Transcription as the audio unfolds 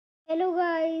Hello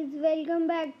guys, welcome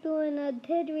back to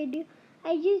another video.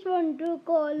 I just want to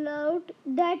call out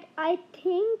that I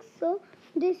think so.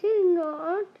 This is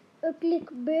not a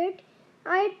clickbait.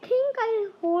 I think I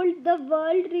hold the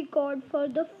world record for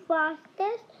the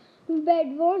fastest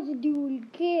bedwars duel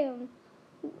game.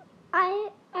 I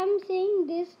am saying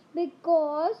this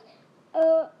because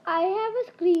I have a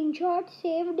screenshot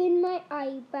saved in my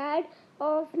iPad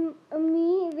of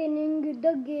me winning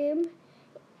the game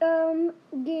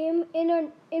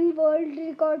in world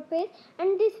record pace,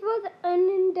 and this was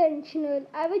unintentional.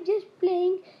 I was just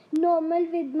playing normal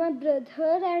with my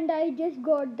brother and I just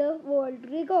got the world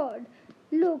record.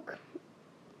 Look,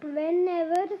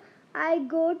 whenever I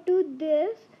go to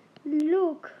this,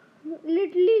 look,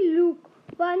 literally look,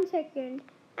 1 second,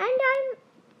 and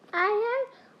I have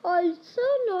also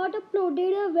not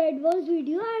uploaded a bedwars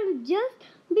video. I've just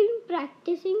been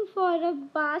practicing for a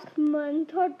past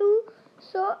month or two,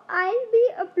 so I'll be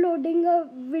uploading a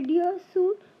video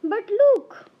soon. But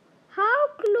look how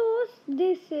close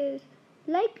this is.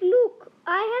 Like, look,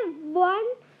 I have 1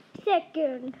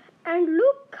 second, and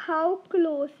look how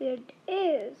close it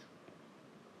is.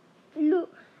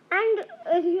 Look, and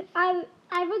I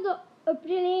was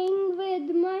playing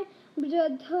with my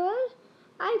brother.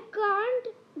 I can't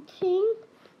think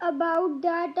about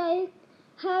that. I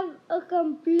have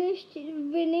accomplished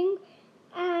winning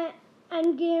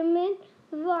and game in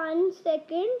 1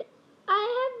 second. I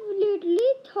have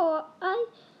literally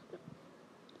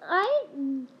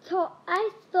I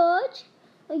searched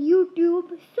YouTube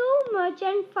so much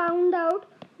and found out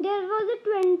there was a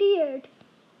 28,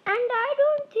 and I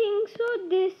don't think so.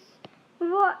 This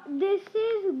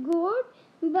is good,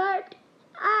 but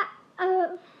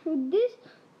this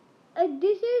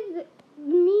this is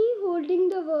me holding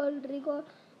the world record,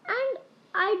 and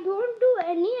I don't do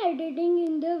any editing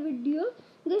in the video.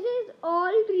 This is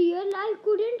all real. I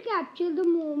couldn't capture the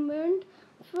moment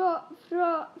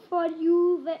for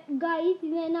you guys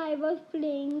when I was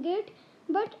playing it,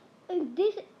 but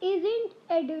this isn't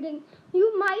editing.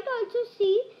 You might also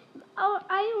see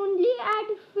I only add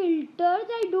filters.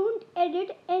 I don't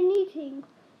edit anything,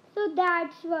 so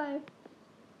that's why.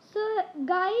 So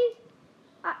guys,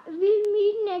 we'll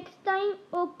meet next time.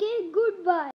 Okay, goodbye.